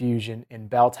Yuki's Diffusion in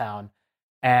Belltown.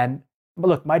 And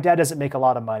look, my dad doesn't make a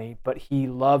lot of money, but he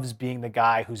loves being the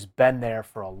guy who's been there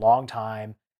for a long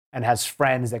time and has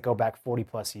friends that go back 40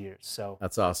 plus years. So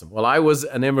that's awesome. Well, I was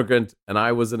an immigrant and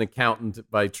I was an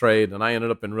accountant by trade and I ended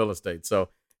up in real estate. So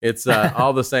it's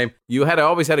all the same. You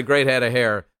always had a great head of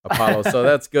hair, Apolo. So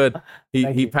that's good.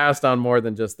 He passed on more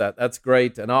than just that. That's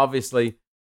great. And obviously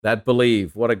that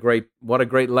believe, what a great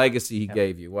legacy he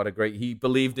gave you. He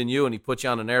believed in you and he put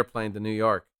you on an airplane to New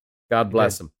York. God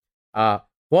bless him.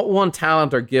 What one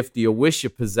talent or gift do you wish you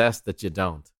possessed that you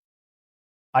don't?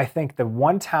 I think the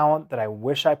one talent that I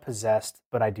wish I possessed,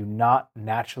 but I do not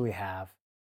naturally have,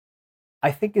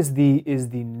 I think is the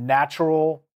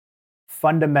natural,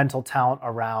 fundamental talent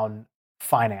around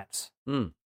finance.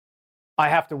 I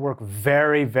have to work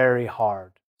very, very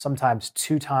hard, sometimes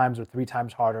 2 times or 3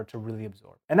 times harder to really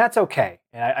absorb. And that's okay.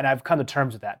 And I've come to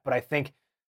terms with that. But I think,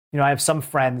 I have some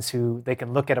friends who they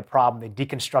can look at a problem, they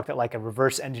deconstruct it like a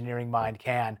reverse engineering mind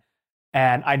can.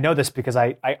 And I know this because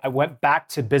I went back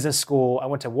to business school. I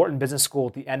went to Wharton Business School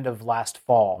at the end of last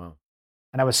fall. Wow.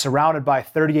 And I was surrounded by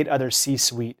 38 other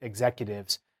C-suite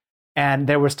executives. And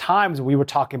there was times we were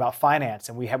talking about finance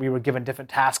and we were given different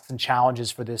tasks and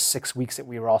challenges for this 6 weeks that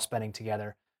we were all spending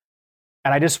together.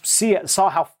 And I just saw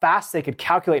how fast they could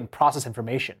calculate and process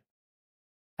information.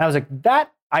 And I was like,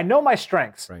 I know my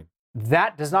strengths. Right.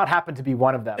 That does not happen to be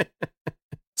one of them.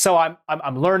 So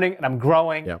I'm learning and I'm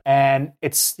growing, and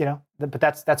it's, but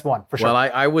that's one for sure. Well,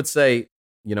 I would say,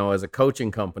 as a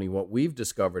coaching company, what we've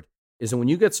discovered is that when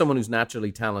you get someone who's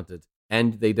naturally talented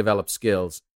and they develop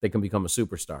skills, they can become a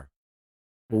superstar.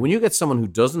 But when you get someone who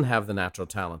doesn't have the natural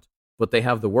talent, but they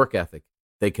have the work ethic,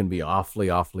 they can be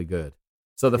awfully, awfully good.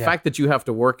 So the fact that you have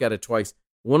to work at it twice,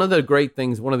 one of the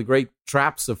great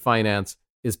traps of finance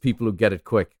is people who get it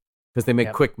quick because they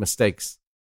make quick mistakes.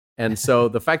 And so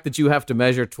the fact that you have to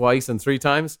measure twice and 3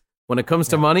 times when it comes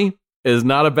to money is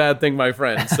not a bad thing, my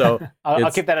friend. So I'll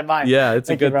keep that in mind. Yeah, it's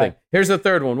a good thing. Here's the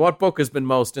third one. What book has been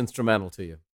most instrumental to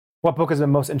you? What book has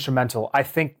been most instrumental? I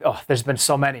think, there's been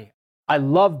so many. I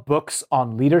love books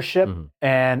on leadership,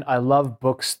 and I love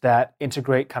books that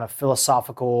integrate kind of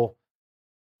philosophical,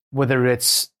 whether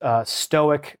it's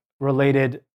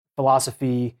Stoic-related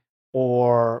philosophy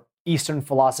or Eastern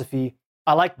philosophy.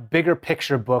 I like bigger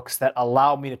picture books that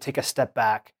allow me to take a step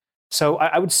back. So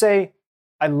I would say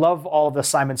I love all the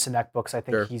Simon Sinek books. I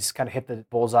think he's kind of hit the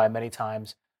bullseye many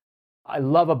times. I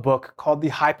love a book called The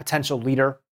High Potential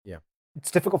Leader. Yeah.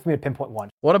 It's difficult for me to pinpoint one.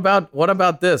 What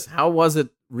about this? How was it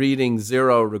reading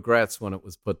Zero Regrets when it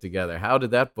was put together? How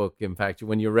did that book impact you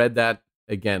when you read that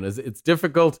again? It's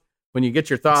difficult when you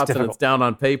get your thoughts and it's down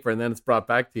on paper and then it's brought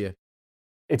back to you.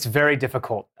 It's very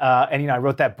difficult. And I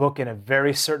wrote that book in a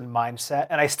very certain mindset.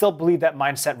 And I still believe that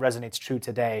mindset resonates true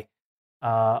today.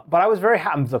 But I was very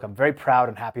happy. Look, I'm very proud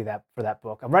and happy for that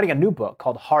book. I'm writing a new book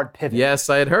called Hard Pivot. Yes,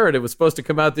 I had heard. It was supposed to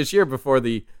come out this year before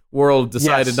the world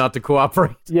decided not to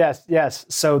cooperate. Yes.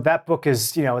 So that book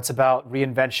is, it's about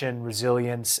reinvention,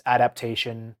 resilience,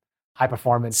 adaptation, high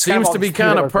performance. Seems to be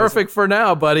kind of perfect for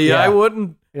now, buddy. Yeah. I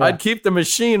wouldn't. Yeah. I'd keep the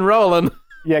machine rolling.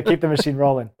 Yeah, keep the machine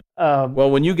rolling. Well,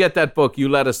 when you get that book, you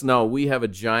let us know. We have a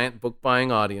giant book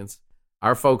buying audience.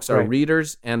 Our folks are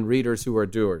readers and readers who are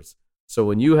doers. So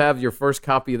when you have your first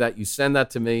copy of that, you send that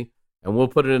to me, and we'll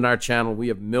put it in our channel. We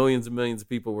have millions and millions of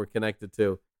people we're connected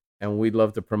to, and we'd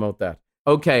love to promote that.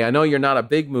 Okay, I know you're not a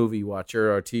big movie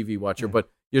watcher or TV watcher, but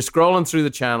you're scrolling through the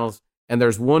channels, and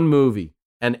there's one movie,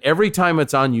 and every time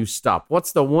it's on, you stop.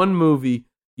 What's the one movie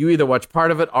you either watch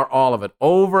part of it or all of it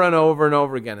over and over and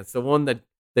over again? It's the one that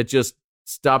just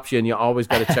stops you, and you always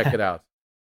got to check it out.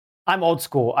 I'm old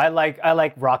school. I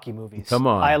like Rocky movies. Come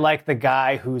on. I like the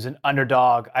guy who's an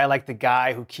underdog. I like the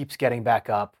guy who keeps getting back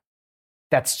up.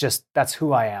 That's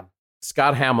who I am.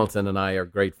 Scott Hamilton and I are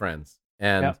great friends.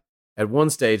 And at one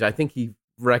stage, I think he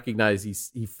recognized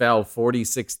he fell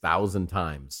 46,000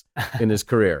 times in his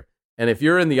career. And if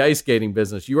you're in the ice skating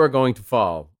business, you are going to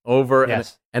fall over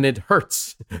and it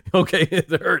hurts. Okay,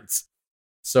 it hurts.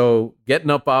 So getting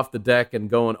up off the deck and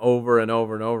going over and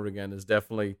over and over again is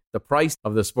definitely the price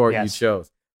of the sport you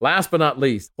chose. Last but not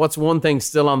least, what's one thing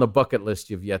still on the bucket list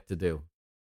you've yet to do?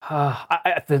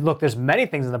 Look, there's many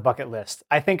things on the bucket list.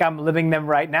 I think I'm living them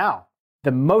right now.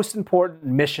 The most important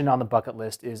mission on the bucket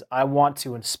list is I want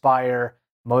to inspire,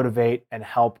 motivate, and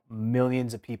help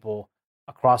millions of people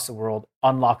across the world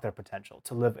unlock their potential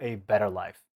to live a better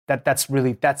life. That's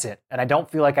it. And I don't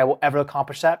feel like I will ever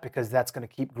accomplish that because that's going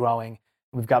to keep growing.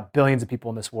 We've got billions of people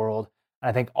in this world. And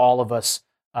I think all of us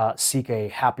seek a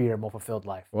happier, more fulfilled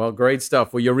life. Well, great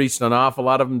stuff. Well, you reached an awful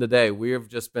lot of them today. We've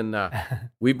just been,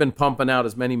 we've been pumping out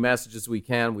as many messages as we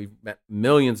can. We've met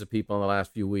millions of people in the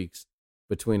last few weeks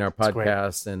between our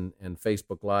podcasts and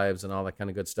Facebook Lives and all that kind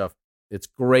of good stuff. It's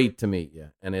great to meet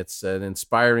you. And it's an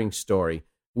inspiring story.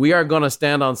 We are going to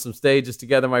stand on some stages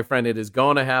together, my friend. It is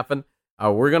going to happen.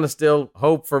 We're going to still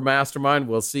hope for Mastermind.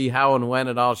 We'll see how and when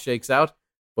it all shakes out.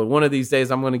 But one of these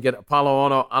days, I'm going to get Apolo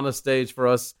Ohno on a stage for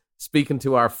us, speaking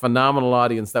to our phenomenal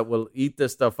audience that will eat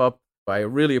this stuff up. I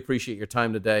really appreciate your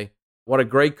time today. What a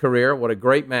great career. What a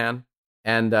great man.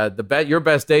 And your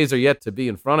best days are yet to be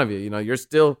in front of you. You know, you're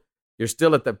still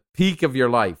at the peak of your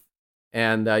life.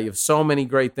 And you have so many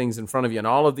great things in front of you. And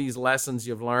all of these lessons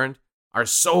you've learned are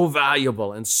so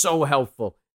valuable and so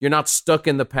helpful. You're not stuck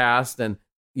in the past. And,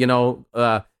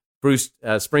 Bruce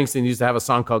Springsteen used to have a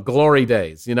song called Glory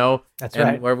Days, That's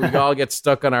right. Where we all get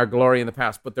stuck on our glory in the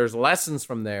past. But there's lessons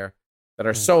from there that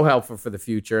are so helpful for the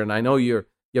future. And I know you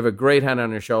have a great hand on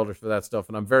your shoulders for that stuff.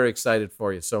 And I'm very excited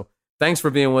for you. So thanks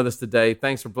for being with us today.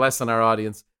 Thanks for blessing our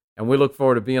audience. And we look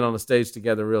forward to being on the stage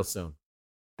together real soon.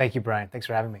 Thank you, Brian. Thanks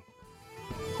for having me.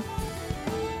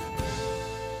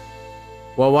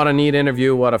 Well, what a neat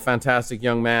interview. What a fantastic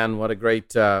young man. What a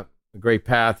great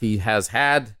path he has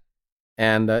had.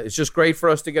 And it's just great for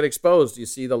us to get exposed. You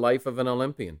see the life of an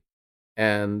Olympian.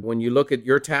 And when you look at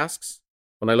your tasks,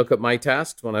 when I look at my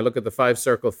tasks, when I look at the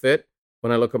 5-circle fit,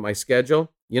 when I look at my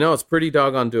schedule, it's pretty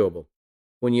doggone doable.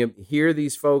 When you hear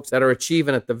these folks that are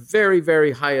achieving at the very,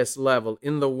 very highest level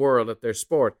in the world at their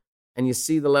sport, and you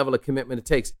see the level of commitment it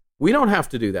takes, we don't have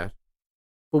to do that.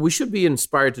 But we should be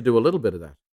inspired to do a little bit of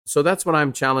that. So that's what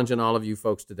I'm challenging all of you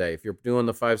folks today. If you're doing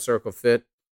the 5-circle fit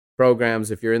programs,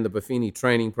 if you're in the Buffini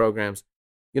training programs,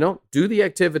 do the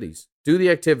activities. Do the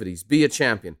activities. Be a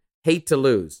champion. Hate to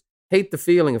lose. Hate the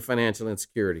feeling of financial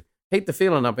insecurity. Hate the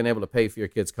feeling of not being able to pay for your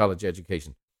kids' college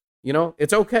education.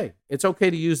 It's okay. It's okay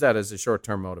to use that as a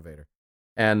short-term motivator.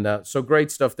 And so great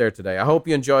stuff there today. I hope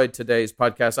you enjoyed today's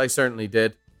podcast. I certainly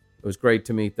did. It was great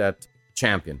to meet that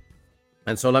champion.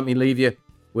 And so let me leave you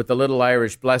with a little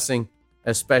Irish blessing,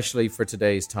 especially for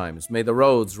today's times. May the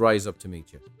roads rise up to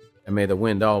meet you, and may the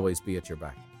wind always be at your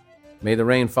back. May the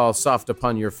rain fall soft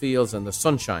upon your fields and the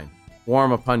sunshine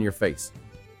warm upon your face.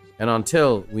 And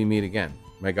until we meet again,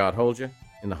 may God hold you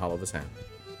in the hollow of his hand.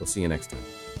 We'll see you next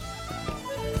time.